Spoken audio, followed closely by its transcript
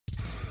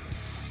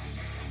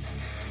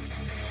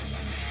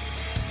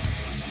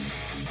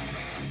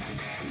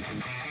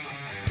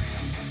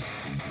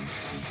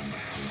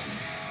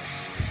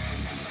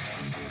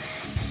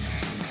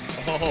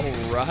All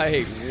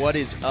right, what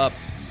is up,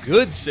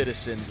 good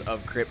citizens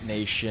of Crypt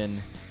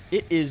Nation?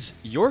 It is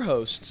your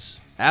hosts,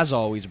 as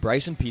always,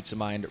 Bryson Pizza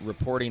Mind,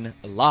 reporting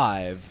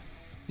live,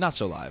 not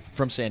so live,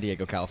 from San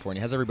Diego,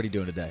 California. How's everybody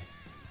doing today?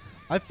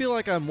 I feel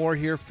like I'm more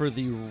here for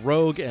the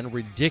rogue and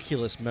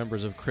ridiculous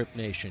members of Crypt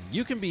Nation.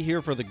 You can be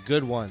here for the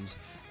good ones,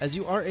 as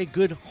you are a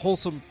good,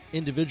 wholesome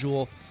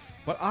individual.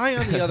 But I,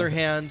 on the other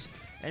hand,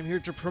 am here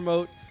to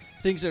promote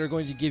things that are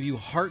going to give you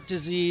heart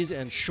disease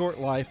and short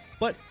life,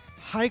 but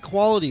high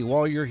quality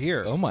while you're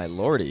here. Oh my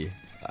lordy.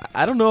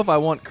 I don't know if I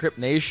want Crypt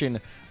Nation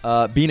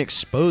being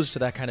exposed to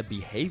that kind of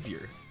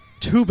behavior.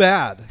 Too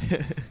bad.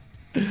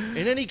 In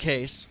any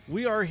case,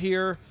 we are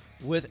here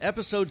with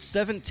episode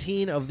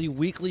 17 of the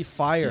Weekly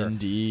Fire.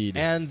 Indeed.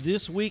 And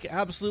this week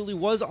absolutely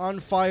was on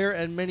fire,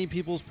 and many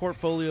people's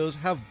portfolios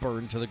have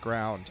burned to the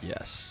ground.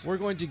 Yes. We're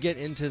going to get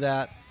into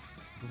that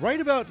right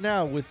about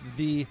now with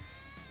the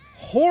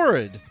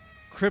horrid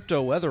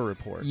crypto weather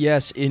report.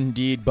 Yes,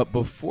 indeed. But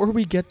before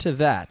we get to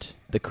that,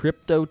 the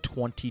Crypto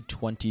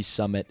 2020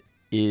 Summit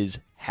is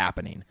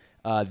happening.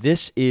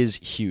 This is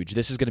huge.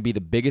 This is going to be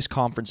the biggest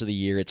conference of the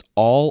year. It's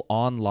all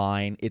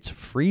online. It's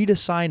free to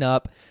sign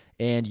up.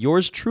 And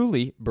yours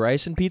truly,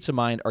 Bryce and Pizza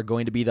Mind, are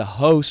going to be the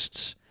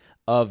hosts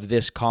of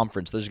this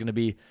conference. There's going to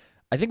be,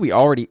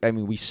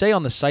 we say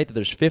on the site that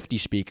there's 50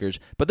 speakers,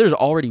 but there's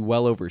already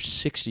well over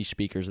 60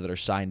 speakers that are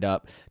signed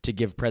up to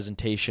give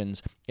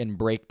presentations and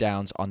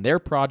breakdowns on their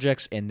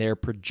projects and their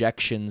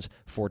projections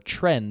for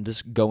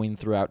trends going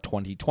throughout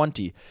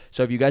 2020.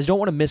 So if you guys don't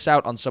want to miss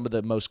out on some of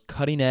the most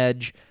cutting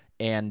edge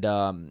and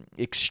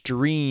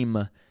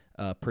extreme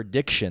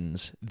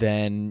predictions,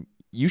 then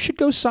you should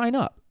go sign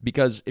up,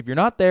 because if you're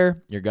not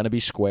there, you're going to be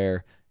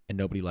square, and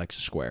nobody likes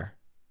a square.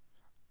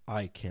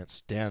 I can't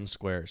stand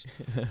squares.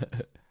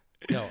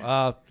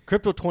 No,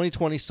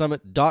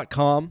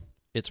 Crypto2020Summit.com.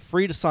 It's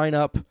free to sign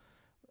up.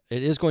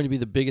 It is going to be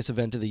the biggest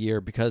event of the year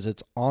because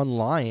it's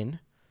online.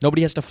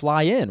 Nobody has to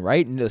fly in,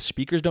 right? And the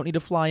speakers don't need to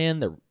fly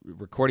in. They're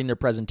recording their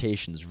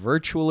presentations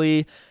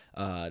virtually.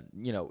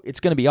 It's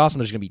going to be awesome.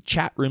 There's going to be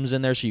chat rooms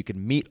in there so you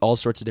can meet all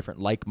sorts of different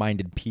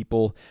like-minded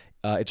people.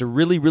 It's a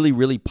really, really,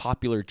 really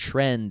popular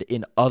trend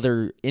in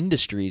other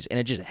industries, and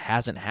it just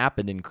hasn't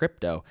happened in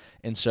crypto.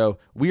 And so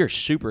we are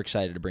super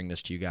excited to bring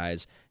this to you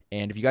guys.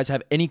 And if you guys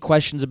have any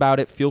questions about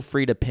it, feel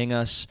free to ping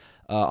us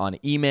on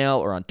email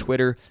or on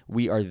Twitter.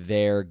 We are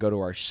there. Go to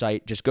our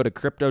site. Just go to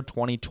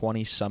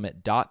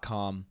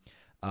Crypto2020Summit.com,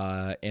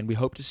 and we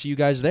hope to see you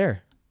guys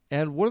there.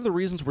 And one of the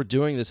reasons we're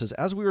doing this is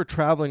as we were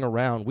traveling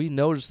around, we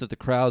noticed that the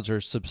crowds are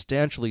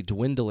substantially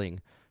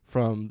dwindling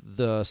from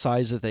the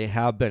size that they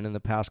have been in the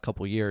past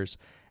couple years.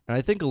 And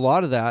I think a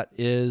lot of that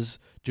is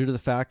due to the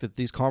fact that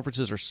these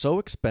conferences are so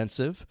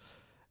expensive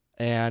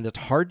and it's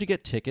hard to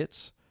get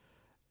tickets,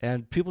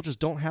 and people just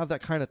don't have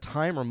that kind of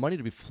time or money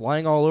to be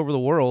flying all over the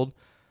world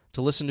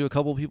to listen to a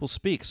couple of people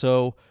speak.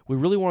 So we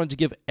really wanted to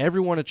give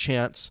everyone a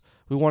chance.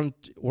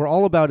 We're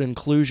all about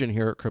inclusion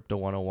here at Crypto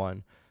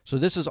 101. So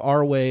this is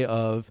our way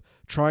of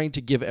trying to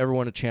give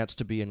everyone a chance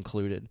to be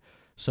included.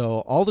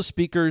 So all the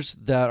speakers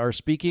that are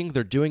speaking,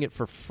 they're doing it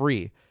for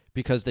free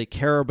because they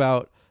care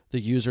about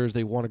the users.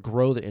 They want to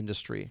grow the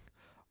industry.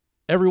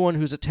 Everyone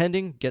who's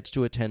attending gets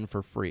to attend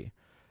for free.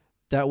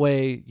 That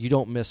way you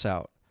don't miss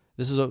out.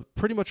 This is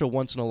pretty much a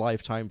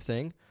once-in-a-lifetime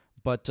thing,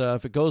 but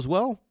if it goes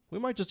well, we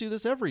might just do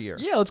this every year.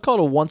 Yeah, let's call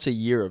it a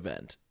once-a-year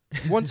event.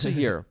 Once a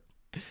year.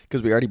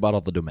 Because we already bought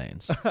all the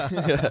domains.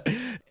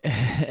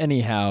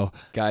 Anyhow,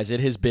 guys, it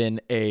has been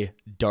a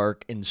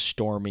dark and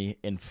stormy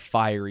and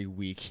fiery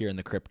week here in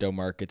the crypto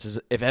markets.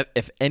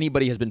 If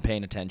anybody has been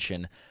paying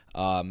attention,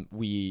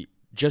 we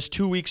just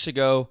 2 weeks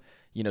ago,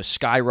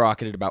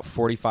 skyrocketed about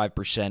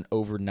 45%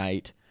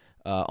 overnight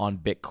on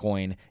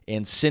Bitcoin.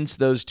 And since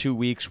those 2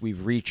 weeks,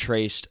 we've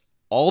retraced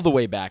all the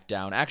way back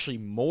down, actually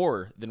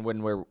more than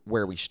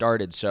where we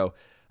started. So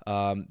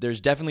there's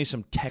definitely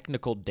some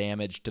technical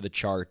damage to the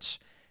charts.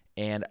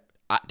 And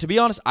to be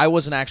honest, I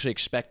wasn't actually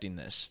expecting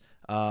this.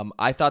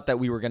 I thought that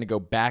we were going to go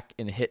back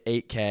and hit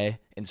 8K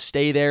and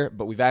stay there,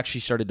 but we've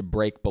actually started to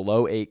break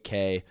below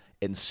 8K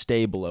and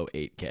stay below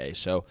 8K.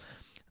 So,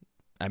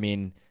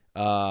 we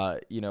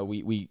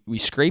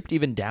scraped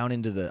even down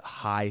into the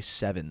high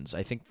sevens.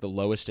 I think the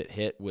lowest it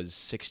hit was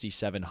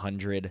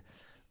 6,700.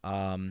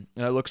 And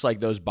it looks like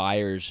those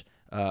buyers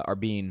are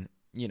being,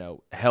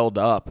 held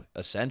up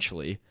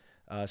essentially.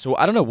 So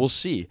I don't know. We'll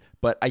see.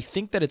 But I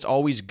think that it's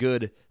always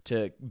good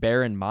to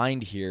bear in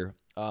mind here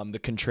the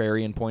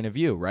contrarian point of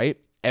view, right?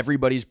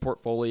 Everybody's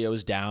portfolio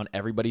is down.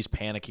 Everybody's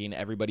panicking.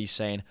 Everybody's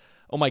saying,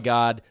 oh, my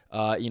God,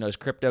 is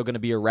crypto going to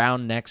be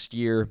around next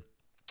year?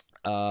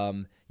 Do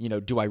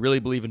I really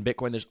believe in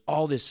Bitcoin? There's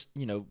all this,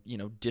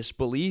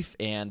 disbelief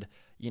and,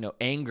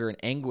 anger and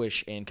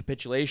anguish and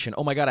capitulation.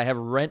 Oh, my God, I have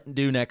rent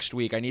due next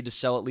week. I need to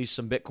sell at least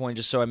some Bitcoin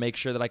just so I make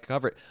sure that I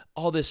cover it.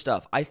 All this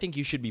stuff. I think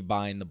you should be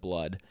buying the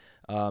blood.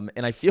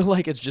 And I feel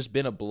like it's just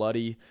been a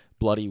bloody,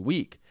 bloody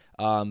week.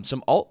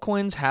 Some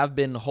altcoins have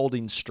been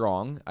holding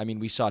strong. I mean,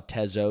 we saw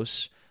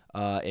Tezos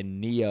and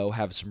Neo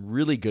have some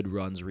really good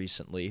runs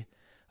recently.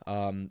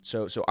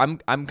 So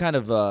I'm kind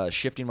of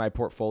shifting my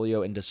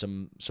portfolio into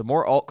some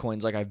more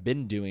altcoins like I've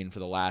been doing for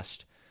the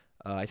last.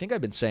 I think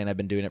I've been saying I've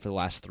been doing it for the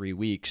last 3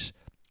 weeks.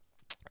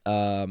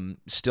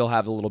 Still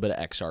have a little bit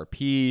of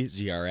XRP,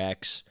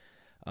 ZRX.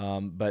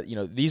 But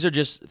these are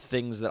just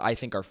things that I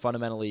think are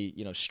fundamentally,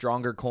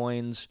 stronger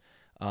coins.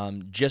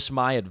 Just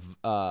my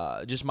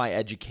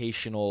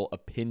educational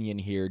opinion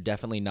here.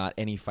 Definitely not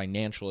any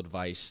financial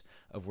advice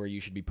of where you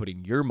should be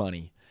putting your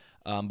money.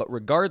 But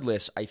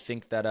regardless, I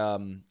think that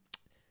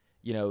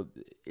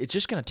it's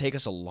just going to take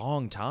us a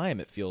long time.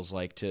 It feels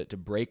like to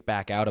break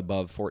back out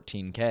above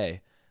 14K.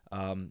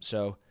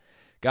 So,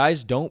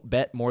 guys, don't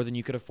bet more than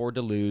you could afford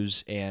to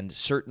lose, and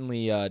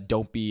certainly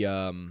don't be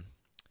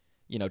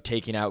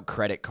taking out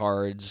credit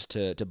cards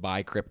to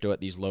buy crypto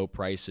at these low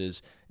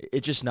prices.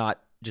 It's just not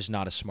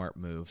a smart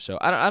move. So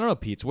I don't know,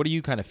 Pete. What are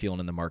you kind of feeling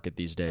in the market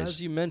these days?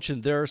 As you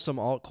mentioned, there are some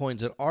altcoins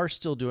that are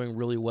still doing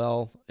really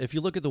well. If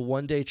you look at the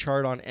one-day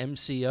chart on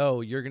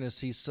MCO, you're going to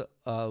see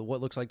what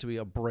looks like to be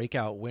a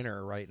breakout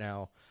winner right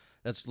now.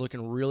 That's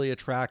looking really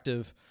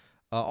attractive.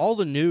 All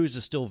the news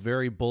is still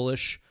very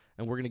bullish,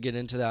 and we're going to get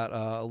into that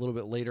a little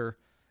bit later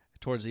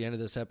towards the end of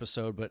this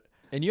episode.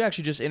 And you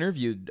actually just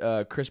interviewed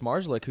Chris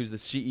Marslick, who's the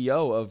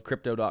CEO of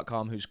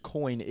Crypto.com, whose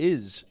coin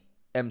is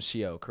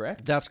MCO,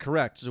 correct? That's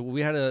correct. So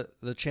we had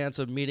the chance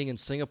of meeting in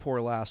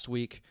Singapore last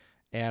week,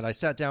 and I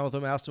sat down with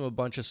him, asked him a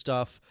bunch of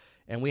stuff,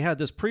 and we had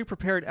this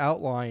pre-prepared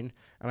outline,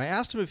 and I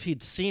asked him if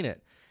he'd seen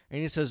it. And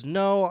he says,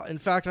 no, in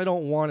fact, I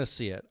don't want to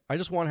see it. I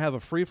just want to have a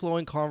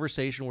free-flowing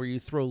conversation where you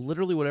throw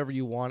literally whatever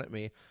you want at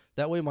me.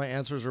 That way my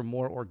answers are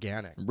more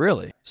organic.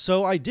 Really?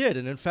 So I did,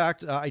 and in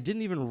fact, I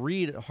didn't even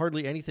read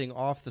hardly anything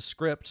off the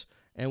script,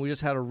 and we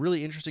just had a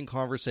really interesting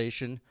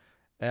conversation.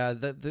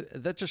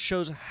 That just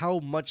shows how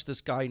much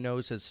this guy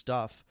knows his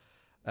stuff.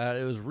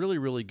 It was really,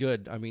 really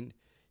good. I mean,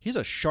 he's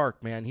a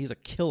shark, man. He's a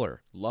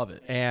killer. Love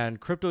it. And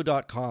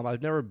Crypto.com,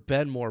 I've never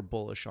been more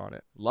bullish on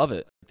it. Love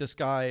it. This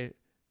guy,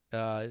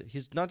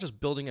 he's not just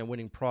building a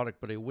winning product,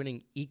 but a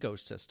winning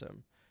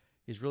ecosystem.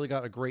 He's really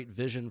got a great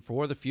vision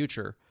for the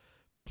future.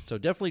 So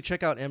definitely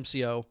check out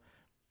MCO.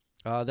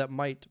 That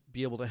might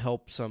be able to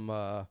help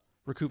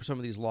recoup some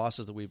of these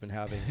losses that we've been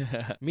having.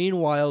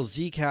 Meanwhile,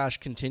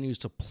 Zcash continues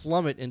to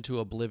plummet into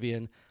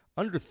oblivion,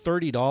 under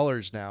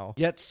 $30 now,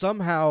 yet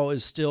somehow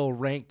is still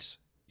ranked,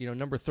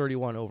 number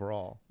 31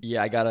 overall.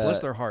 Yeah, I gotta bless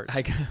their hearts.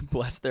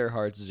 Bless their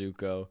hearts,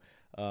 Zuko.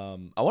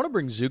 I want to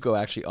bring Zuko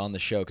actually on the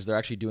show because they're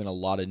actually doing a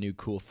lot of new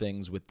cool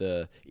things with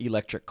the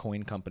Electric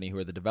Coin Company, who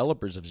are the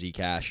developers of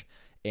Zcash.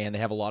 And they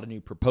have a lot of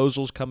new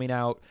proposals coming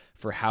out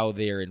for how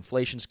their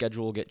inflation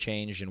schedule will get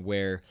changed and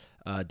where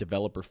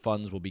developer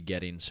funds will be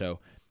getting. So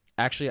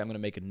actually, I'm going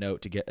to make a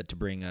note to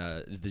bring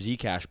the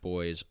Zcash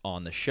boys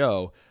on the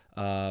show.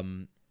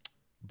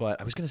 But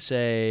I was going to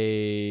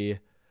say,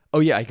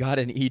 oh yeah, I got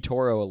an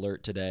eToro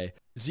alert today.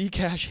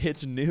 Zcash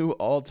hits new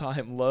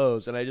all-time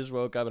lows, and I just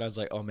woke up and I was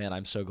like, oh man,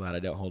 I'm so glad I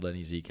don't hold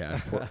any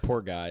Zcash.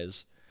 Poor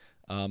guys.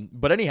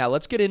 But anyhow,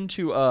 let's get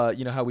into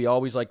how we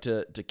always like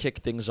to kick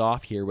things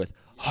off here with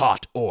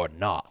hot or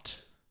not.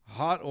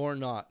 Hot or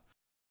not.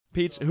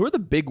 Pete, who are the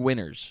big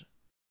winners?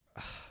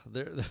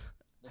 The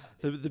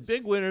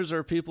big winners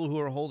are people who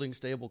are holding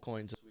stable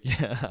coins.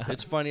 Yeah.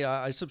 It's funny.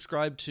 I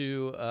subscribe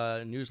to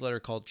a newsletter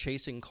called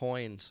Chasing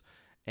Coins,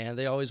 and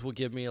they always will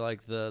give me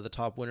like the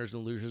top winners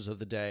and losers of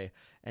the day.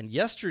 And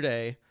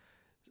yesterday,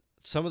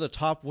 some of the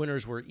top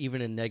winners were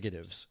even in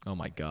negatives. Oh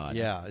my God.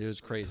 Yeah, it was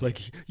crazy.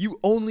 Like,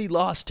 you only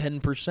lost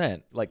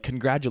 10%. Like,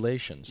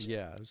 congratulations.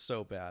 Yeah, it was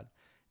so bad.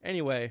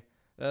 Anyway,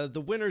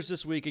 the winners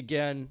this week,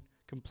 again,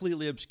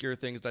 completely obscure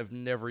things that I've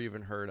never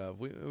even heard of.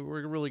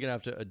 We're really going to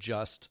have to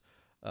adjust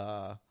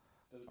our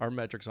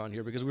metrics on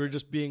here because we're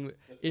just being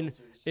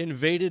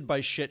invaded by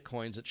shit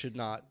coins that should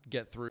not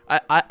get through.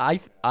 I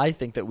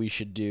think that we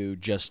should do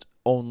just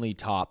only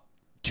top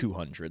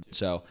 200.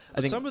 So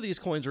I think some of these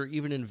coins are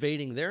even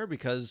invading there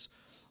because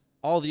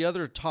all the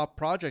other top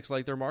projects,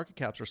 like their market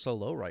caps, are so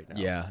low right now.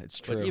 Yeah, it's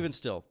true. But even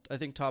still, I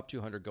think top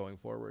 200 going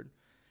forward.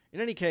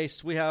 In any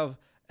case, we have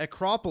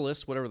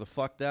Acropolis, whatever the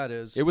fuck that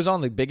is. It was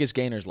on the biggest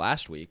gainers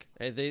last week.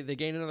 They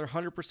gained another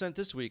 100%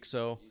 this week,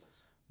 so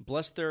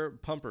bless their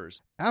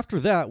pumpers.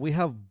 After that, we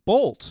have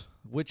Bolt,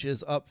 which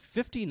is up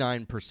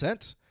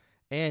 59%,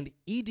 and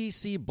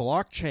EDC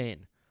Blockchain,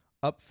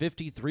 up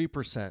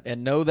 53%.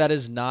 And no, that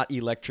is not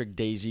Electric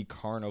Daisy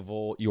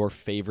Carnival, your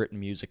favorite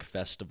music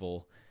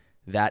festival.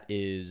 That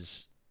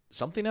is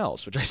something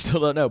else, which I still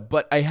don't know.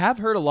 But I have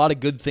heard a lot of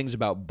good things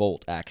about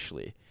Bolt,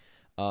 actually.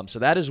 So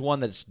that is one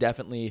that's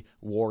definitely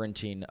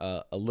warranting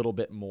a little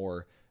bit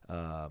more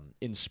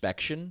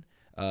inspection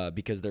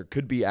because there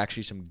could be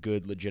actually some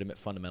good, legitimate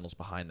fundamentals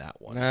behind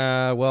that one.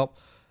 Well,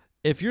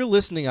 if you're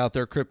listening out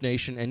there, Crypt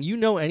Nation, and you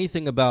know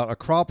anything about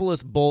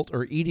Acropolis, Bolt,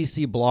 or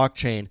EDC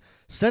Blockchain,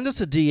 send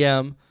us a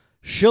DM,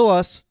 shill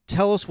us,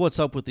 tell us what's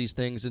up with these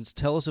things, and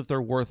tell us if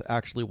they're worth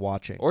actually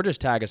watching. Or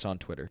just tag us on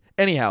Twitter.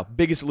 Anyhow,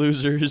 biggest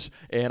losers,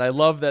 and I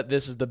love that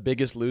this is the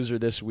biggest loser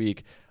this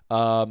week.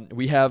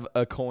 We have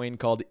a coin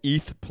called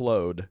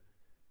ETHplode.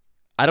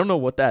 I don't know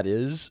what that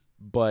is,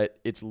 but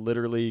it's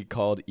literally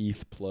called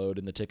ETHPLODE,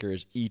 and the ticker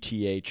is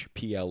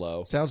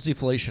ETHPLO. Sounds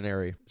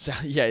deflationary. So,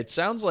 yeah, it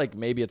sounds like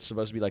maybe it's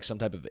supposed to be like some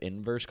type of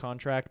inverse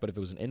contract, but if it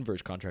was an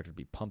inverse contract, it would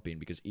be pumping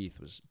because ETH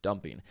was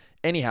dumping.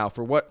 Anyhow,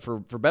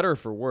 for better or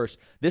for worse,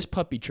 this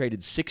puppy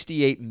traded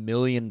 $68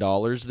 million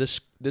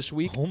this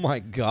week. Oh my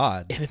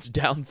God. And it's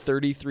down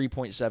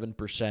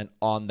 33.7%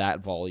 on that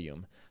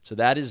volume. So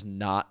that is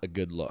not a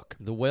good look.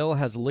 The whale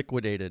has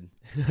liquidated.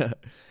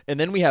 And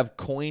then we have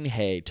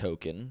CoinHay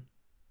token,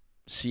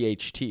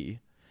 CHT.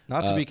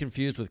 Not to be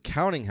confused with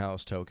Counting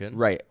House token.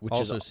 Right. Which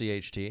also is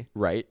CHT.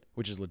 Right,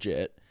 which is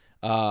legit.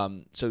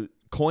 So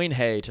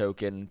CoinHay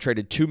token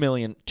traded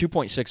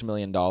 $2.6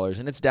 million,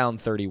 and it's down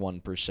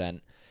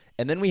 31%.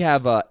 And then we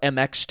have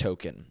MX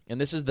token, and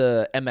this is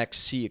the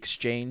MXC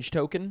exchange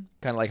token,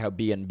 kind of like how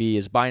BNB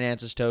is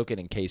Binance's token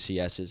and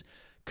KCS is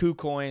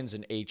KuCoin's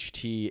and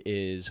HT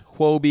is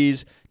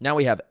Huobi's. Now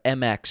we have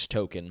MX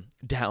token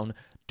down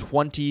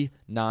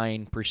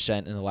 29%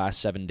 in the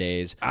last 7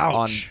 days.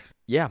 Ouch.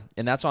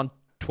 And that's on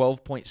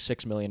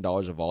 $12.6 million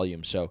of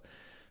volume. So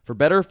for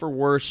better or for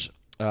worse,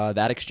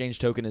 that exchange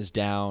token is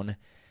down.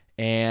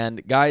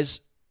 And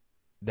guys,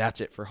 that's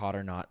it for Hot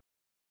or Not.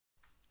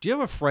 Do you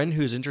have a friend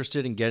who's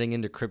interested in getting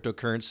into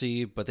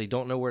cryptocurrency, but they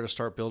don't know where to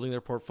start building their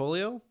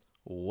portfolio?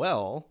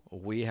 Well,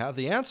 we have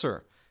the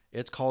answer.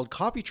 It's called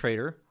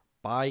CopyTrader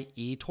by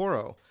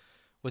eToro.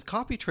 With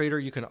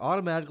CopyTrader, you can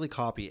automatically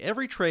copy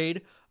every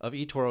trade of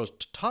eToro's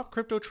top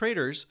crypto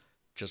traders,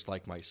 just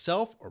like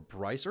myself or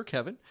Bryce or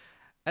Kevin,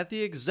 at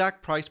the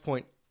exact price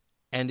point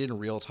and in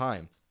real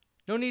time.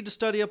 No need to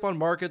study up on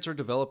markets or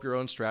develop your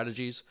own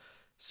strategies.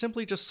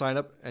 Simply just sign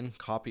up and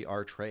copy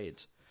our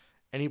trades.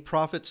 Any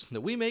profits that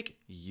we make,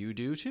 you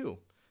do too.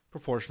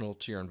 Proportional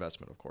to your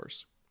investment, of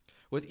course.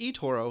 With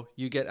eToro,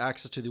 you get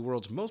access to the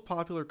world's most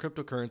popular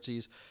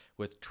cryptocurrencies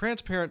with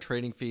transparent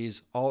trading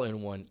fees all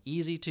in one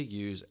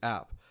easy-to-use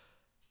app.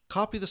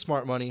 Copy the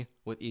smart money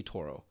with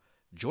eToro.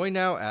 Join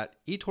now at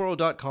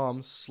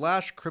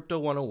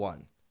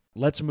eToro.com/crypto101.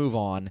 Let's move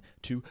on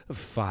to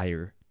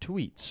fire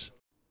tweets.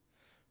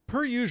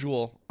 Per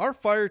usual, our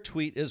fire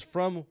tweet is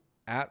from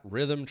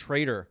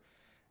 @RhythmTrader.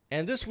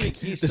 And this week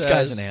he says... This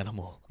guy's an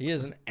animal. He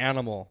is an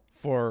animal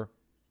for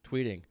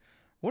tweeting. I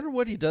wonder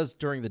what he does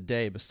during the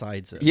day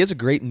besides it. He has a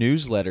great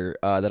newsletter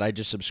that I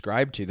just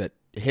subscribed to that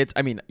hits...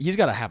 I mean, he's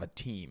got to have a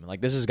team.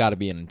 Like, this has got to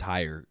be an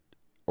entire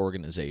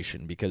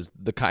organization because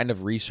the kind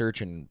of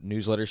research and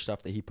newsletter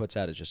stuff that he puts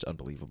out is just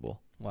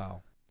unbelievable.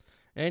 Wow.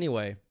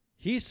 Anyway,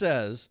 he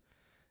says,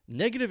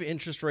 negative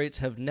interest rates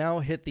have now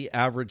hit the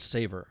average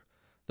saver.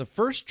 The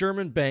first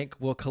German bank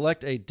will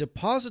collect a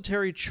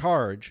depository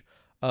charge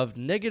of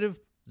negative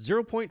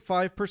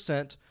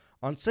 0.5%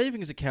 on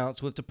savings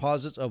accounts with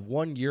deposits of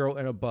 €1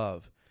 and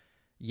above.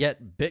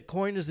 Yet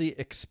Bitcoin is the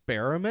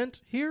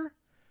experiment here?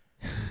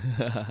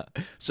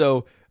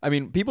 So, I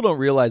mean, people don't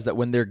realize that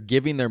when they're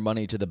giving their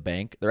money to the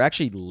bank, they're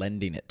actually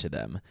lending it to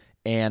them.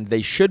 And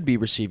they should be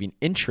receiving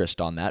interest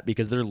on that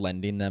because they're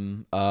lending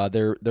them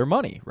their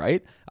money,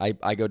 right?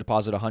 I go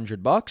deposit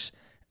 $100,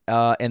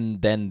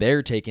 and then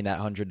they're taking that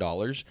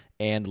 $100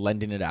 and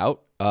lending it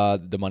out,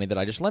 the money that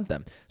I just lent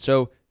them.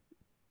 So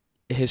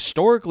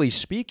historically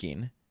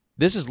speaking,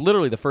 this is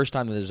literally the first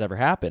time that this has ever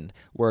happened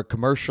where a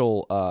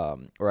commercial,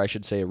 or I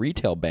should say a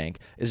retail bank,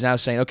 is now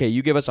saying, okay,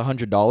 you give us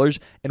 $100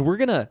 and we're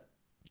going to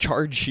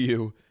charge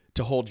you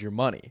to hold your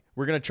money.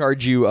 We're going to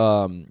charge you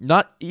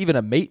not even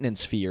a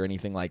maintenance fee or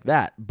anything like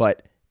that,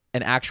 but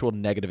an actual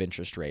negative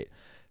interest rate.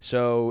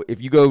 So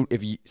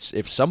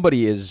if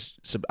somebody is,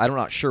 I'm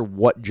not sure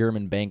what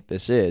German bank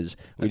this is.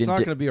 It's not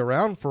going to be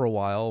around for a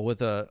while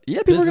with a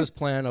business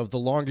plan of the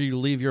longer you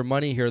leave your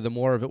money here, the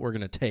more of it we're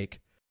going to take.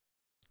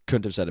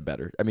 Couldn't have said it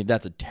better. I mean,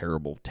 that's a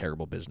terrible,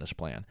 terrible business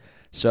plan.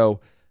 So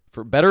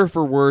for better or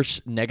for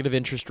worse, negative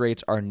interest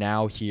rates are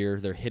now here.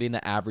 They're hitting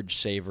the average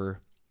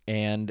saver,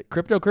 and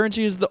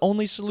cryptocurrency is the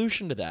only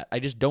solution to that. I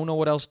just don't know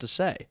what else to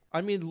say.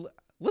 I mean,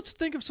 let's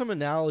think of some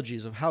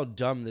analogies of how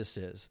dumb this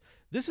is.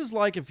 This is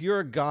like if you're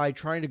a guy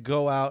trying to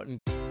go out and...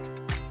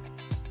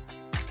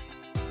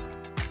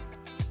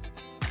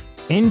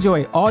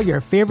 Enjoy all your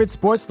favorite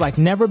sports like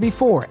never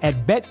before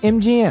at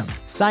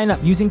BetMGM. Sign up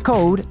using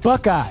code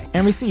Buckeye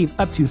and receive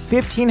up to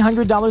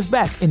 $1,500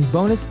 back in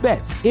bonus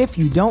bets if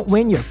you don't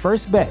win your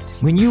first bet.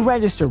 When you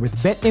register with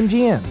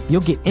BetMGM, you'll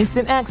get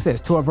instant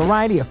access to a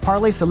variety of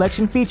parlay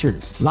selection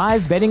features,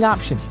 live betting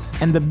options,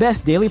 and the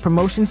best daily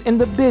promotions in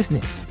the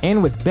business.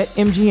 And with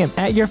BetMGM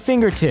at your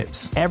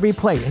fingertips, every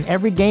play and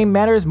every game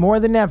matters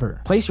more than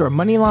ever. Place your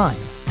money line,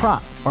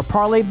 prop, or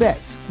parlay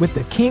bets with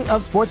the king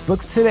of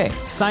sportsbooks today.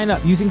 Sign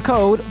up using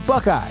code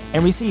Buckeye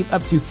and receive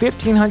up to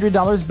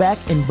 $1,500 back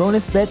in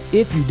bonus bets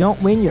if you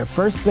don't win your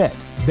first bet.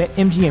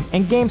 BetMGM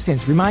and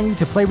GameSense remind you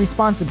to play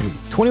responsibly.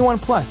 21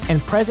 plus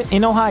and present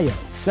in Ohio,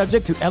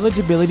 subject to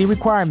eligibility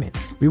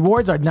requirements.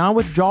 Rewards are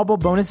non-withdrawable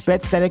bonus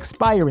bets that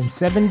expire in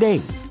 7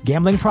 days.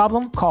 Gambling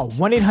problem? Call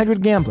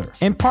 1-800-GAMBLER.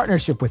 In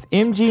partnership with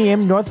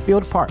MGM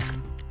Northfield Park.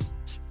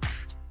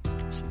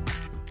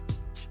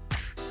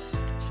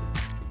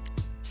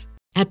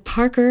 At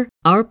Parker,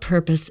 our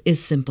purpose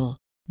is simple.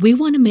 We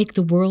want to make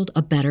the world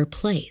a better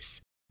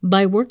place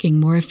by working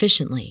more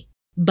efficiently,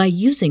 by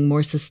using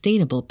more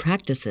sustainable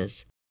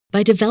practices,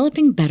 by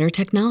developing better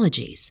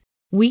technologies.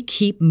 We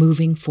keep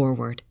moving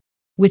forward.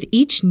 With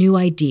each new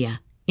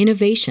idea,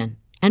 innovation,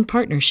 and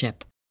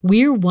partnership,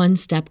 we're one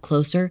step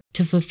closer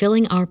to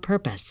fulfilling our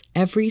purpose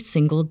every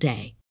single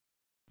day.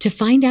 To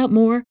find out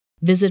more,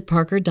 visit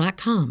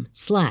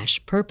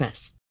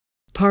parker.com/purpose.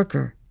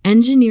 Parker,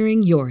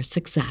 engineering your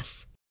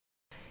success.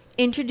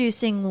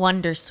 Introducing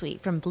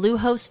Wondersuite from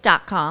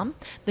Bluehost.com,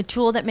 the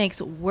tool that makes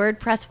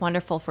WordPress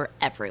wonderful for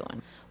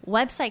everyone.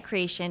 Website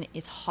creation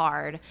is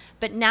hard,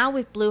 but now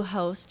with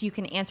Bluehost, you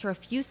can answer a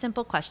few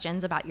simple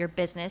questions about your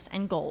business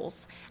and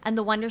goals, and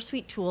the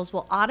Wondersuite tools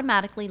will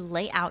automatically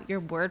lay out your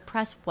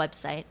WordPress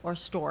website or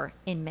store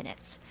in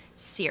minutes.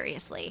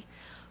 Seriously.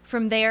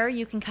 From there,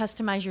 you can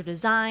customize your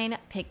design,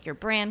 pick your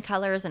brand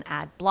colors, and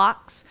add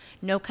blocks.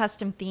 No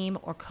custom theme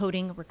or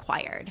coding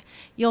required.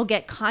 You'll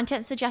get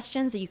content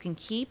suggestions that you can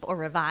keep or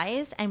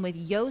revise, and with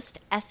Yoast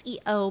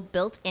SEO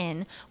built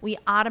in, we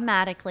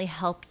automatically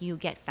help you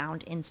get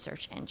found in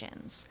search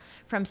engines.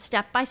 From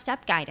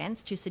step-by-step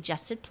guidance to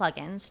suggested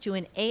plugins to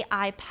an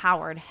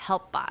AI-powered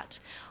help bot,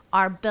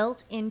 our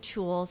built-in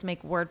tools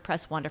make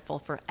WordPress wonderful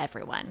for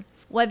everyone.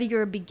 Whether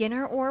you're a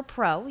beginner or a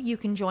pro, you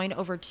can join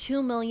over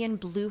 2 million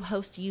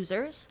Bluehost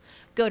users.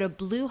 Go to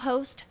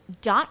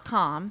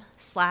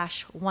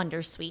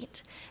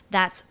bluehost.com/wondersuite.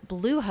 That's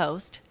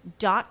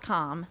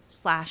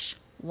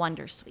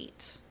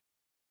bluehost.com/wondersuite.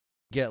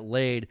 Get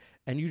laid,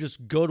 and you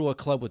just go to a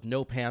club with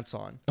no pants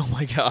on. Oh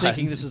my God.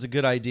 Thinking this is a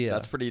good idea.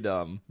 That's pretty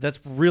dumb. That's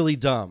really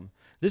dumb.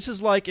 This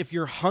is like if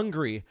you're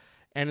hungry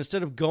and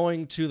instead of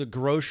going to the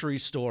grocery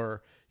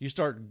store, you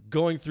start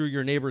going through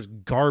your neighbor's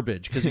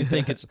garbage because you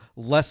think it's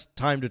less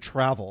time to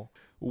travel.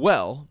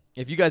 Well,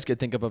 if you guys could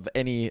think of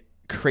any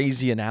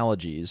crazy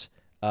analogies.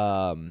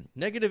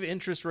 Negative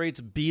interest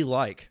rates be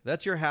like.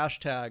 That's your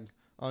hashtag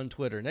on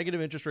Twitter.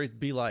 Negative interest rates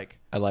be like.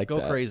 I like Go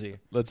that. crazy.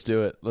 Let's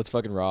do it. Let's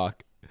fucking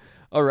rock.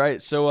 All right.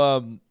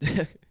 So,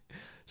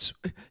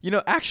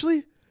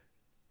 actually,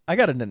 I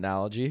got an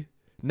analogy.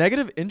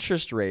 Negative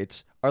interest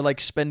rates are like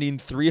spending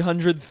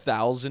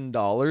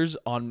 $300,000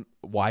 on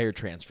wire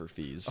transfer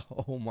fees.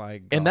 Oh my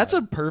God. And that's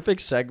a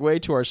perfect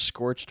segue to our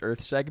Scorched Earth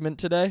segment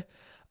today.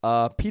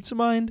 Pizza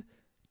Mind,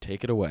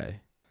 take it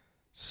away.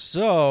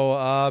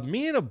 So,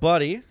 me and a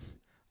buddy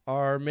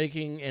are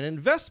making an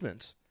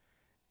investment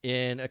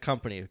in a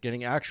company,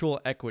 getting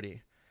actual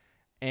equity.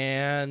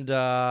 And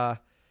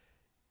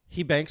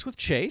he banks with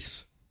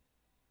Chase.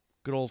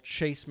 Good old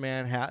Chase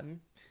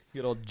Manhattan.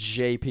 Good old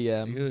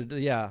JPM.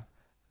 Yeah.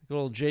 Good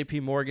old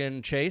JP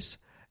Morgan Chase.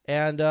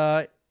 And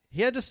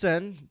he had to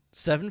send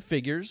 7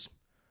 figures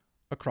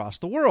across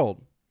the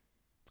world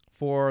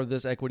for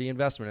this equity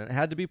investment. And it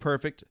had to be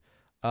perfect.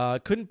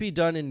 Couldn't be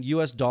done in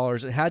US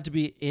dollars. It had to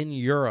be in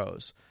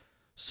euros.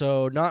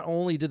 So not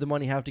only did the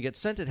money have to get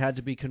sent, it had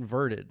to be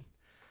converted.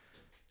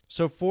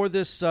 So for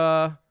this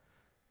 $2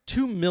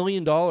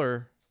 million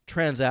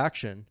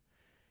transaction,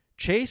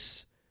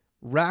 Chase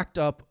racked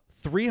up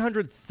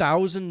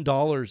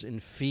 $300,000 in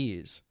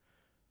fees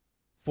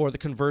for the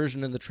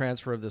conversion and the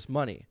transfer of this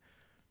money.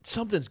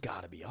 Something's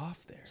got to be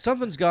off there.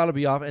 Something's got to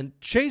be off. And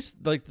Chase,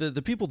 like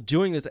the people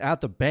doing this at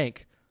the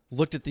bank,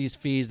 looked at these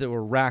fees that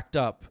were racked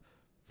up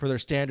for their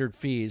standard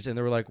fees, and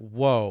they were like,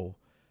 whoa.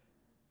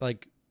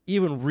 Like,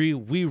 even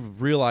we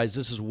realize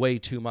this is way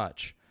too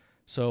much.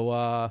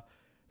 So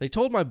they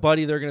told my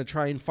buddy they're going to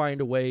try and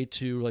find a way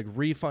to like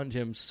refund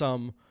him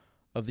some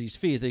of these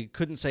fees. They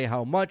couldn't say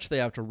how much. They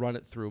have to run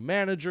it through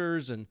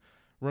managers and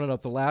run it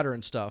up the ladder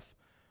and stuff.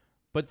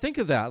 But think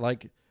of that,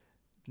 like,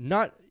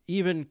 not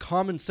even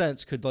common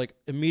sense could like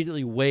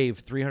immediately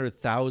waive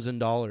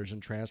 $300,000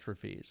 in transfer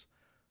fees.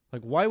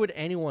 Like, why would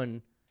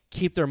anyone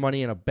keep their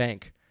money in a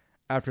bank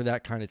after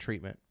that kind of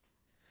treatment?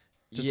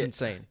 Just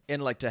insane.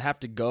 And like to have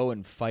to go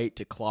and fight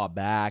to claw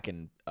back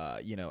and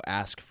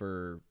ask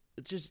for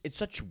it's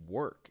such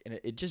work, and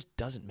it just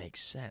doesn't make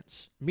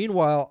sense.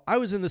 Meanwhile, I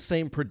was in the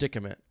same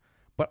predicament,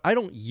 but I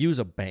don't use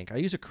a bank. I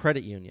use a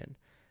credit union,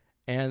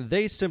 and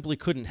they simply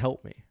couldn't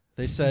help me.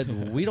 They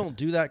said, we don't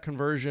do that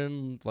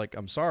conversion. Like,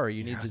 I'm sorry,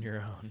 you need to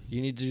your own.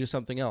 You need to do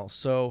something else.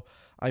 So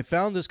I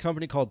found this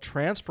company called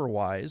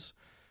TransferWise.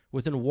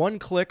 Within one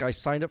click, I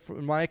signed up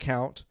for my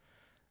account,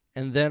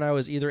 and then I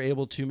was either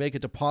able to make a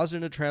deposit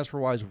into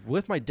TransferWise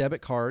with my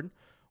debit card,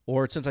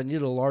 or since I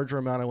needed a larger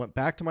amount, I went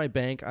back to my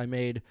bank. I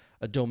made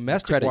a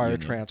domestic wire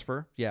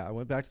transfer. Yeah, I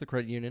went back to the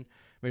credit union,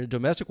 made a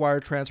domestic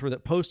wire transfer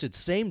that posted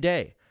same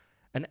day.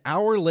 An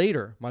hour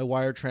later, my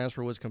wire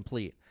transfer was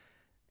complete.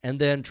 And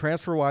then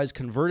TransferWise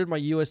converted my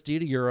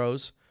USD to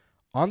euros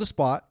on the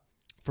spot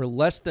for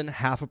less than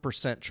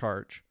 0.5%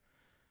 charge.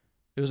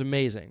 It was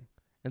amazing.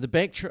 And the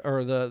bank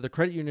the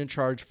credit union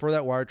charge for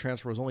that wire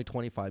transfer was only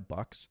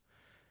 $25.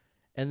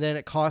 And then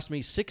it cost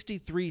me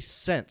 63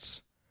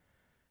 cents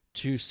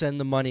to send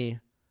the money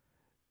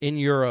in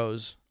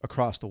euros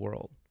across the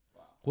world,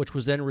 which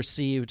was then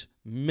received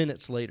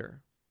minutes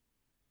later.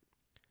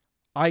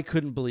 I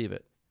couldn't believe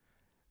it.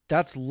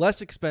 that's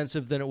less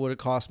expensive than it would have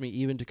cost me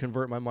even to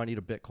convert my money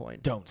to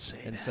Bitcoin. Don't say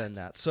and that. send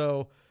that.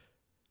 So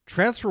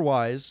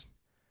TransferWise,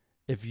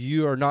 if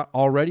you are not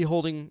already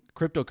holding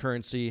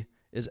cryptocurrency,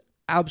 is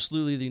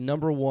absolutely the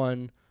number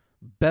one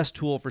best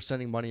tool for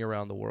sending money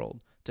around the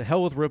world. To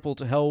hell with Ripple,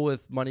 to hell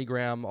with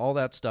MoneyGram, all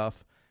that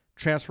stuff.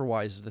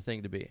 TransferWise is the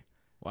thing to be.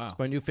 Wow. It's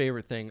my new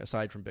favorite thing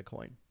aside from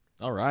Bitcoin.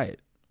 All right.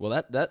 Well,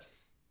 that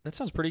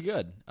sounds pretty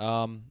good.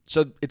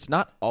 So it's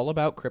not all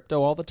about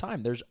crypto all the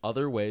time. There's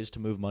other ways to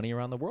move money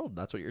around the world.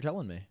 That's what you're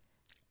telling me.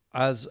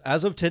 As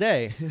of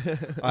today,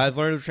 I've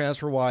learned of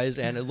TransferWise,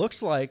 and it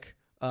looks like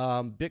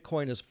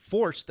Bitcoin has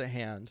forced the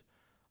hand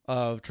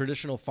of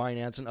traditional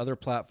finance and other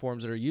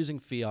platforms that are using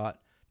fiat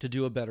to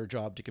do a better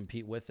job to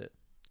compete with it.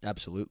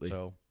 Absolutely.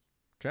 So,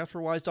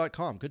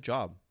 TransferWise.com, good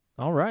job.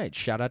 All right.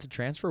 Shout out to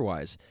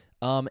TransferWise.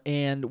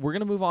 And we're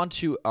going to move on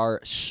to our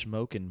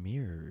Smoke and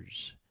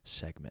Mirrors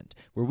segment,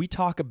 where we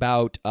talk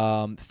about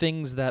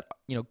things that,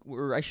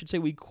 or I should say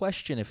we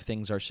question if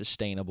things are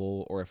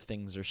sustainable or if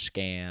things are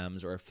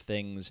scams or if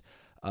things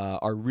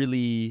are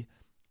really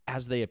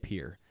as they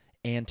appear.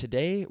 And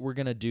today we're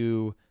going to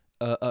do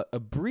a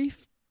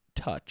brief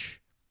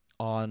touch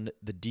on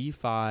the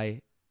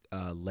DeFi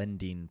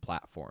lending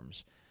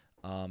platforms.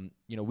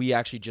 We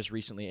actually just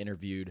recently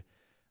interviewed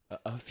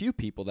a few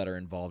people that are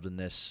involved in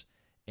this,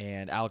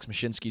 and Alex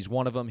Mashinsky's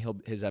one of them.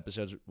 His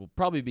episodes will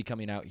probably be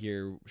coming out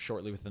here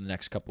shortly within the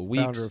next couple of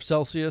weeks. Founder of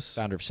Celsius,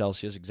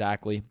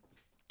 exactly.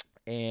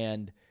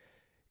 And,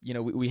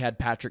 we had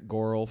Patrick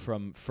Gorel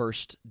from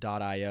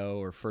First.io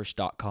or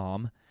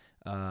First.com.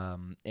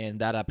 And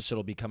that episode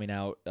will be coming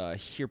out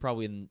here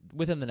probably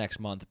within the next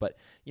month. But,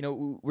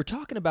 we're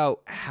talking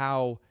about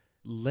how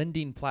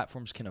lending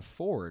platforms can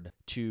afford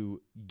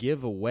to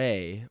give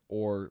away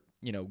or,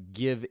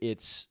 give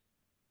its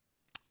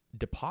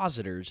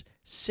depositors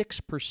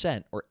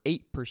 6% or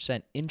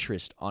 8%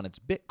 interest on its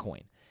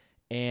Bitcoin.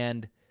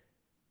 And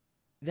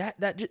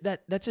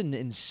that's an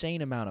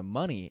insane amount of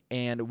money.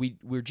 And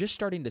we're just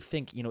starting to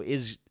think,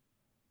 is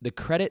the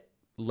credit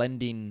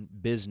lending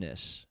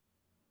business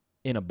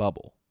in a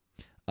bubble?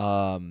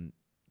 Are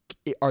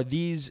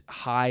these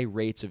high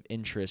rates of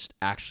interest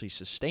actually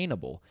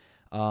sustainable?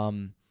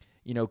 Can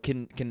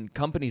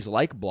companies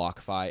like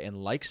BlockFi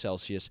and like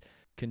Celsius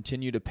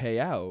continue to pay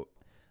out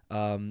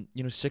 6%,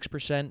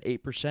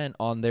 8%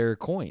 on their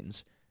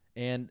coins?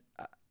 And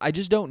I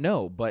just don't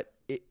know. But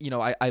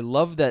I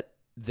love that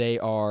they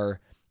are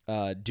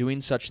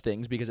doing such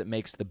things because it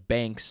makes the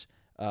banks,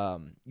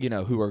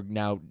 who are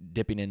now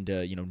dipping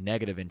into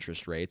negative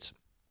interest rates,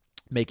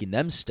 making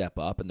them step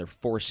up, and they're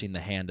forcing the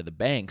hand of the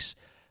banks.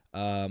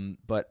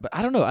 But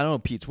I don't know,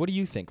 Pete. What do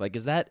you think? Like,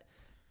 is that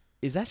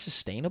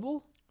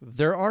sustainable?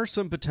 There are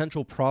some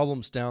potential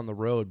problems down the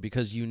road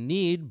because you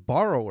need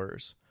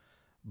borrowers.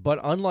 But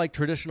unlike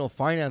traditional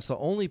finance, the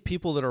only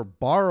people that are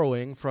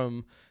borrowing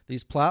from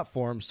these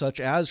platforms such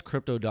as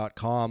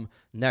Crypto.com,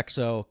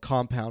 Nexo,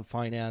 Compound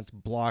Finance,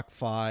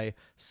 BlockFi,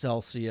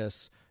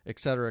 Celsius, et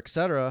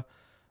cetera,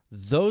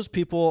 those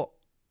people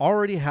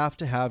already have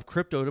to have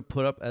crypto to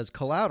put up as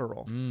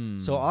collateral.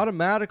 So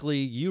automatically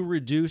you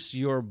reduce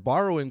your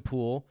borrowing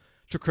pool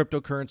to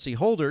cryptocurrency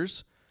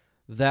holders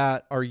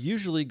that are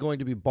usually going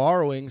to be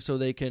borrowing so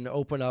they can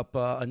open up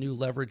a new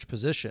leverage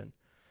position.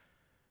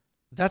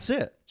 That's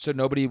it. So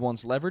nobody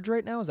wants leverage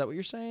right now? Is that what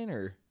you're saying?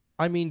 Or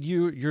I mean,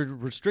 you're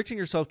restricting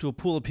yourself to a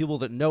pool of people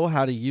that know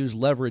how to use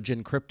leverage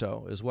in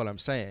crypto is what I'm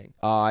saying.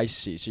 I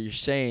see. So you're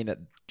saying that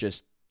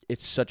just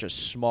it's such a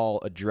small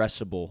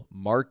addressable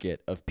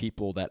market of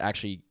people that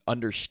actually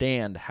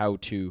understand how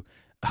to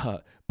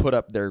put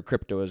up their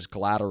crypto as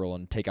collateral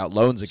and take out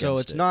loans against it. So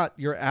it's not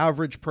your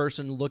average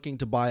person looking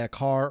to buy a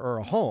car or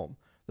a home.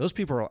 Those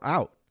people are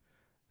out.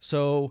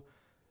 So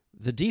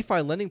the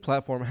DeFi lending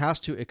platform has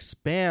to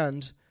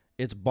expand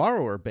its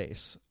borrower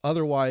base.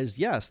 Otherwise,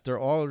 yes, they're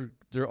all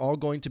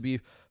going to be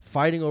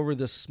fighting over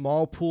this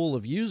small pool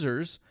of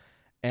users,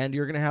 and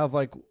you're going to have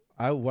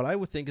what I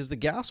would think is the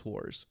gas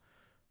wars,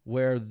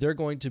 where they're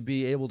going to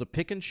be able to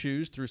pick and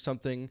choose through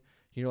something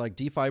like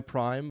DeFi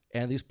Prime,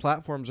 and these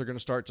platforms are going to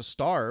start to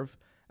starve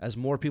as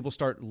more people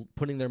start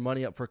putting their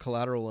money up for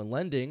collateral and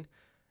lending,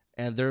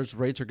 and those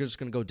rates are just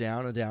going to go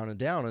down and down and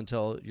down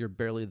until you're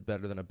barely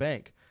better than a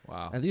bank.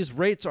 Wow. And these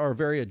rates are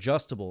very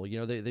adjustable.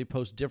 They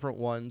post different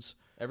ones.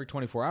 Every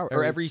 24 hours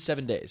or every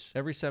 7 days.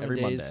 Every 7 every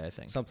days, Monday, I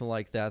think. Something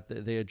like that.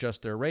 They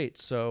adjust their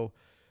rates. So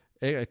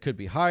it could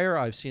be higher.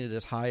 I've seen it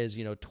as high as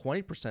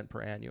 20%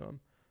 per annum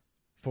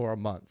for a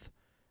month.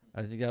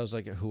 I think that was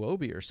like a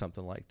Huobi or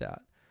something like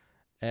that.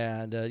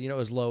 And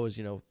as low as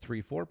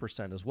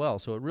 3-4% as well.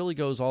 So it really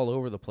goes all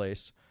over the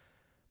place.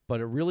 But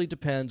it really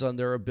depends on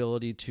their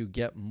ability to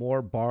get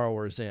more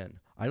borrowers in.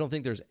 I don't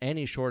think there's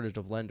any shortage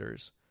of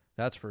lenders.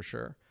 That's for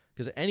sure.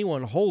 Because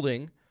anyone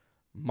holding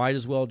might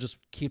as well just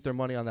keep their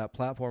money on that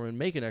platform and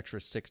make an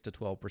extra 6 to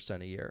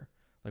 12% a year.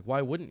 Like,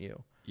 why wouldn't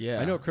you? Yeah.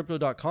 I know at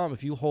Crypto.com,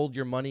 if you hold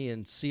your money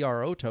in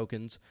CRO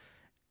tokens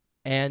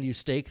and you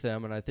stake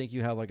them, and I think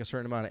you have like a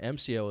certain amount of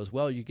MCO as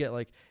well, you get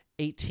like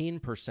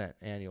 18%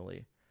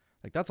 annually.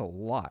 Like, that's a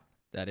lot.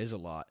 That is a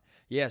lot.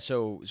 Yeah,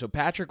 so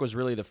Patrick was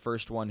really the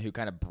first one who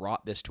kind of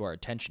brought this to our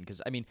attention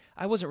because, I mean,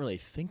 I wasn't really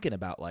thinking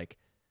about, like,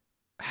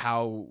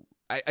 how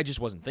 – I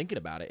just wasn't thinking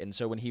about it. And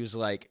so when he was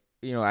like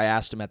 – I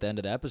asked him at the end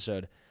of the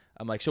episode,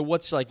 I'm like, so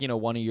what's, like,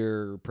 one of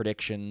your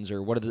predictions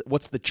or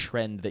what's the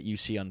trend that you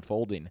see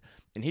unfolding?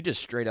 And he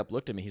just straight up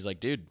looked at me. He's like,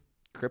 dude,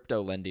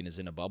 crypto lending is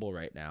in a bubble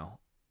right now.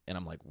 And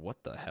I'm like,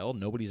 what the hell?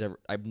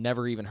 I've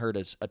never even heard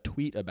a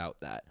tweet about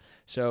that.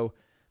 So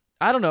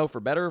I don't know, for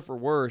better or for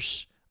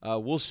worse,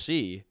 we'll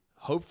see.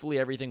 Hopefully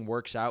everything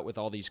works out with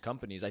all these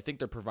companies. I think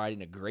they're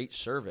providing a great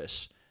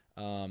service.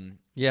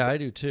 Yeah, I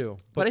do too.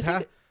 But I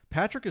think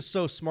Patrick is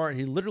so smart.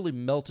 He literally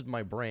melted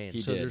my brain.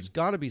 He so did. There's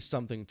got to be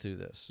something to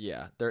this.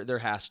 Yeah, there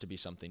has to be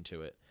something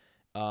to it.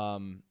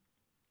 And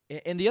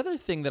the other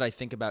thing that I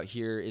think about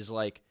here is,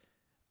 like,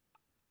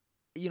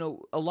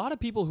 a lot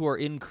of people who are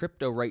in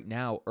crypto right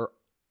now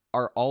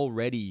are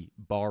already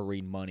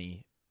borrowing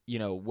money,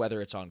 whether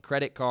it's on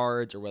credit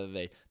cards or whether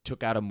they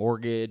took out a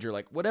mortgage or,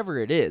 like, whatever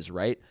it is,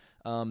 right?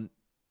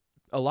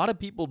 A lot of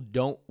people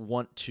don't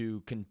want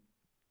to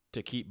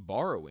keep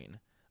borrowing.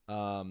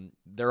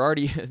 They're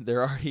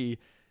already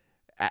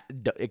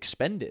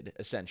expended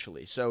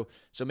essentially. So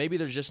maybe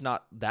there's just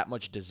not that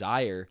much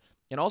desire,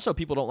 and also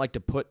people don't like to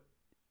put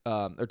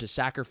or to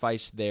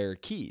sacrifice their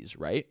keys,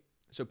 right?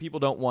 So people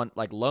don't want,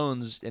 like,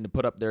 loans and to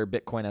put up their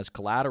Bitcoin as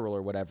collateral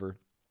or whatever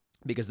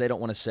because they don't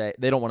want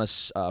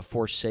to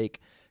forsake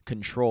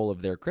control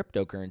of their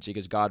cryptocurrency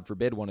because, God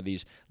forbid, one of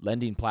these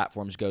lending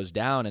platforms goes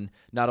down, and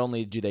not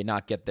only do they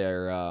not get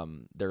their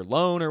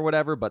loan or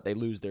whatever, but they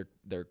lose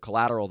their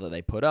collateral that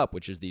they put up,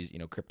 which is these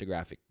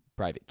cryptographic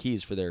private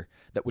keys for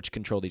which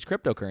control these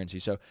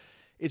cryptocurrencies. So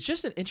it's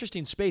just an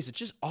interesting space. It's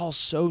just all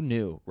so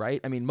new, right?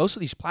 I mean, most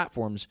of these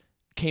platforms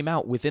came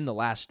out within the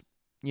last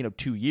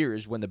 2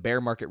 years when the bear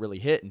market really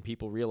hit and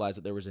people realized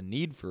that there was a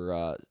need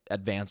for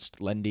advanced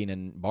lending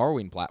and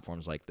borrowing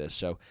platforms like this.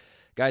 So,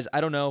 guys,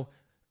 I don't know.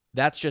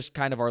 That's just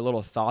kind of our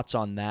little thoughts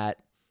on that.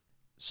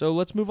 So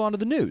let's move on to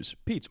the news.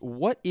 Pete,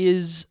 what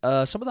is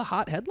some of the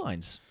hot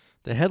headlines?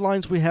 The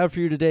headlines we have for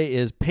you today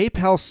is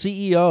PayPal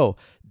CEO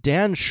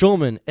Dan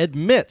Schulman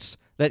admits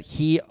that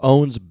he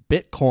owns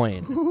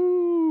Bitcoin.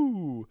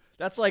 Ooh,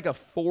 that's like a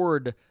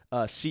Ford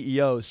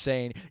CEO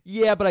saying,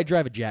 yeah, but I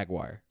drive a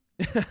Jaguar.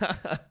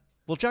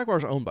 Well,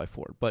 Jaguars are owned by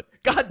Ford, but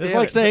God damn it's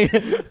like saying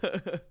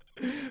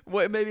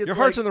well, maybe it's your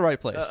heart's in the right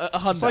place.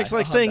 Hyundai, it's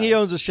like saying he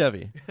owns a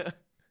Chevy.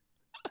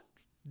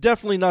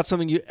 Definitely not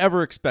something you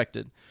ever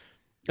expected.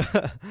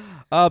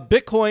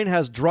 Bitcoin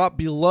has dropped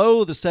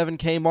below the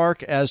 7K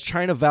mark as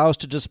China vows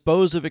to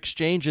dispose of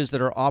exchanges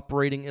that are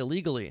operating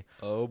illegally.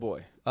 Oh,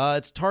 boy.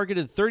 It's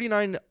targeted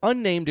 39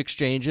 unnamed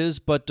exchanges,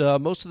 but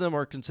most of them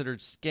are considered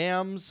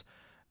scams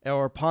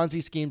or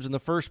Ponzi schemes in the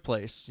first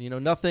place.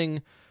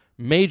 Nothing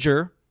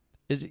major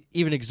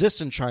even exists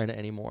in China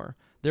anymore.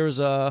 There was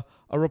a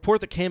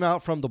report that came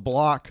out from The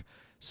Block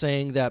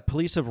saying that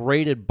police have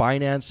raided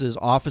Binance's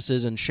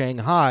offices in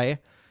Shanghai,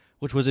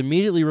 which was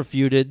immediately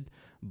refuted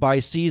by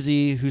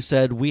CZ, who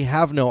said, we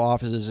have no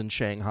offices in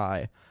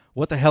Shanghai.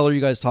 What the hell are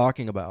you guys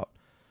talking about?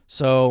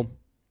 So,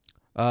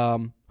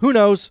 who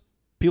knows?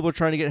 People are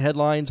trying to get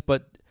headlines,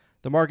 but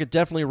the market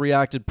definitely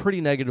reacted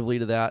pretty negatively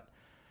to that.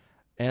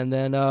 And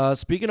then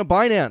speaking of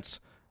Binance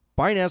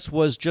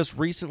was just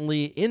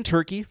recently in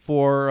Turkey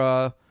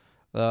for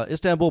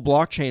Istanbul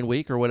Blockchain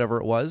Week or whatever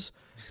it was.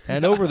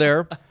 And over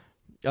there,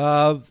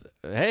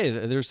 hey,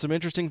 there's some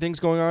interesting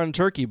things going on in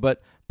Turkey,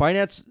 but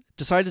Binance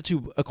decided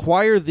to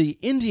acquire the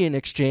Indian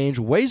exchange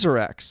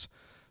WazirX.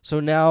 So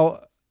now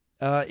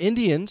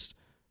Indians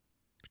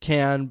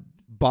can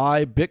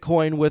buy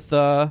Bitcoin with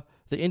the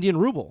Indian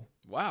ruble.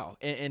 Wow.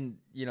 And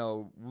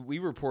we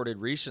reported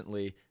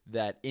recently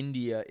that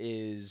India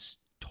is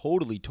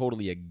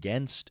totally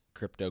against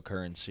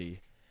cryptocurrency.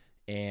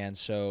 And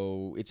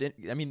so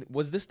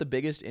was this the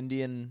biggest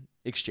Indian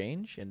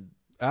exchange? And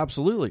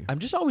absolutely. I'm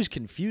just always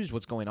confused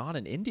what's going on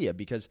in India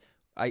because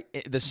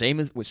the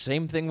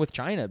same thing with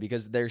China,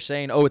 because they're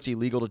saying, oh, it's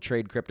illegal to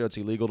trade crypto, it's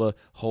illegal to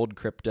hold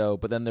crypto,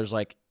 but then there's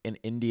like an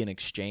Indian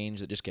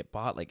exchange that just get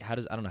bought. Like, I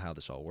don't know how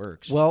this all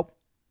works. Well,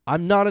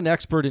 I'm not an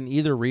expert in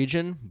either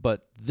region,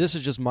 but this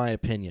is just my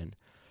opinion.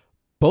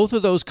 Both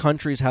of those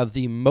countries have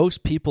the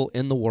most people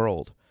in the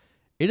world.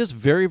 It is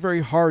very,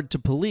 very hard to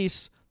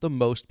police the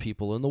most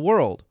people in the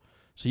world.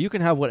 So you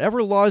can have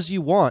whatever laws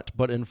you want,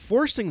 but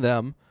enforcing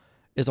them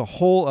is a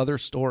whole other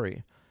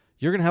story.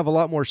 You're going to have a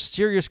lot more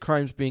serious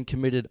crimes being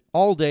committed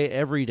all day,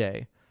 every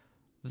day,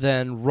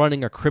 than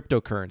running a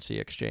cryptocurrency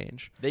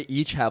exchange. They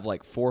each have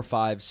like 4,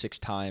 5, 6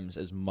 times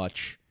as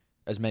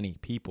many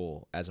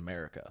people as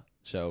America.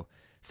 So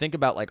think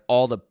about like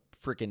all the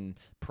freaking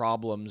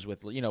problems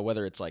with,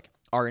 whether it's like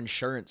our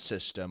insurance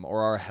system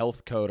or our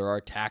health code or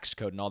our tax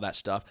code and all that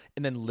stuff,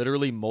 and then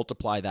literally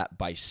multiply that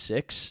by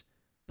 6.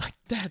 Like,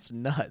 that's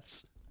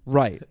nuts.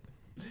 Right.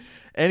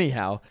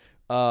 Anyhow,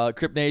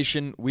 Crypt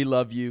Nation, we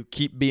love you.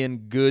 Keep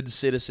being good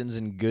citizens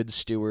and good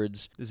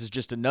stewards. This is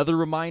just another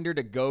reminder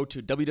to go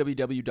to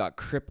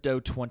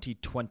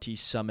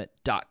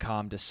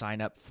www.crypto2020summit.com to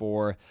sign up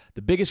for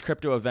the biggest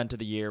crypto event of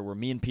the year, where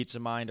me and Pizza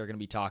Mind are going to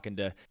be talking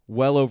to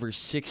well over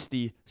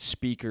 60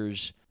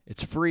 speakers.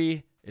 It's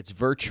free. It's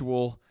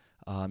virtual.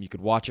 You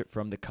could watch it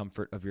from the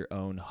comfort of your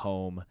own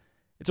home.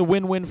 It's a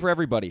win-win for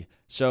everybody.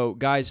 So,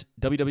 guys,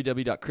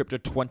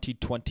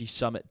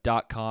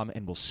 www.crypto2020summit.com,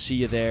 and we'll see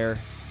you there.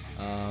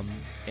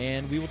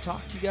 And we will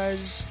talk to you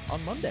guys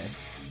on Monday.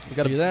 We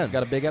got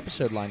a big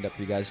episode lined up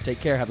for you guys.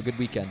 Take care. Have a good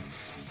weekend.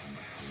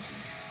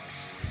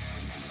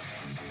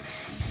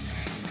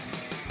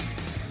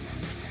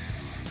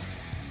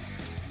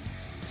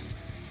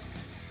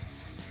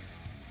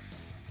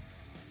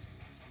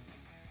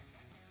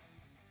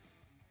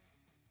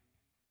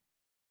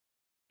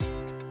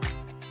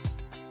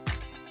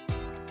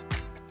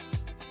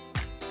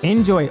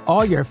 Enjoy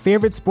all your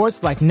favorite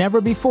sports like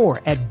never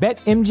before at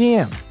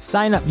BetMGM.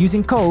 Sign up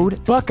using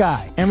code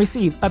Buckeye and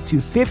receive up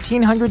to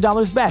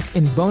 $1,500 back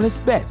in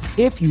bonus bets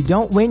if you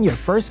don't win your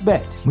first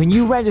bet. When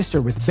you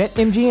register with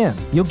BetMGM,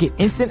 you'll get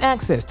instant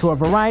access to a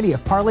variety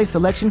of parlay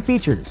selection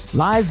features,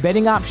 live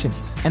betting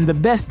options, and the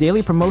best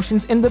daily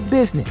promotions in the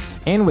business.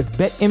 And with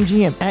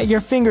BetMGM at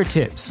your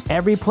fingertips,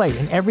 every play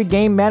and every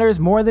game matters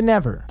more than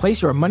ever.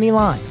 Place your money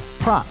line,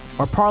 prop,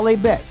 or parlay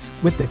bets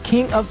with the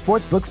king of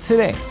sportsbooks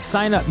today.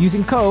 Sign up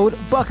using code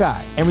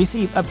Buckeye and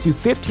receive up to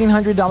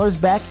 $1,500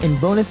 back in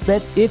bonus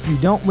bets if you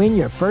don't win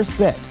your first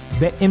bet.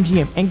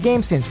 BetMGM and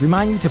GameSense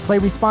remind you to play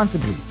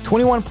responsibly.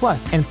 21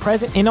 plus and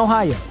present in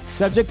Ohio,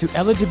 subject to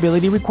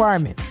eligibility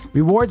requirements.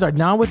 Rewards are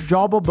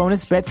non-withdrawable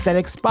bonus bets that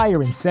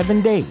expire in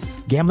 7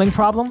 days. Gambling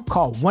problem?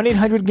 Call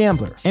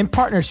 1-800-GAMBLER. In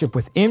partnership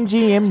with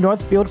MGM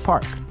Northfield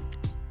Park.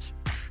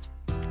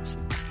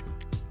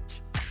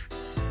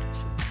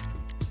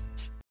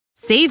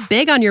 Save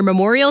big on your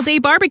Memorial Day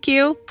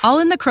barbecue, all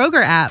in the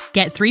Kroger app.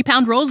 Get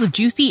 3-pound rolls of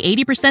juicy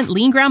 80%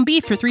 lean ground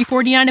beef for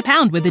 $3.49 a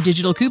pound with a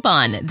digital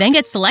coupon. Then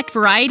get select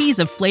varieties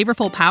of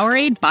flavorful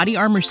Powerade, Body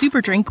Armor Super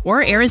Drink,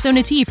 or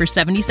Arizona tea for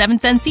 77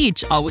 cents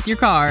each, all with your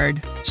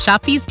card.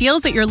 Shop these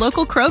deals at your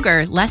local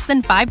Kroger, less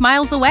than 5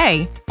 miles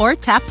away. Or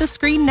tap the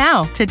screen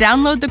now to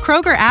download the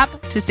Kroger app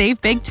to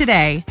save big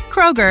today.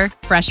 Kroger,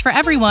 fresh for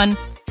everyone.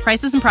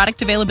 Prices and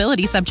product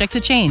availability subject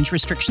to change.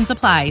 Restrictions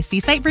apply.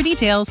 See site for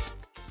details.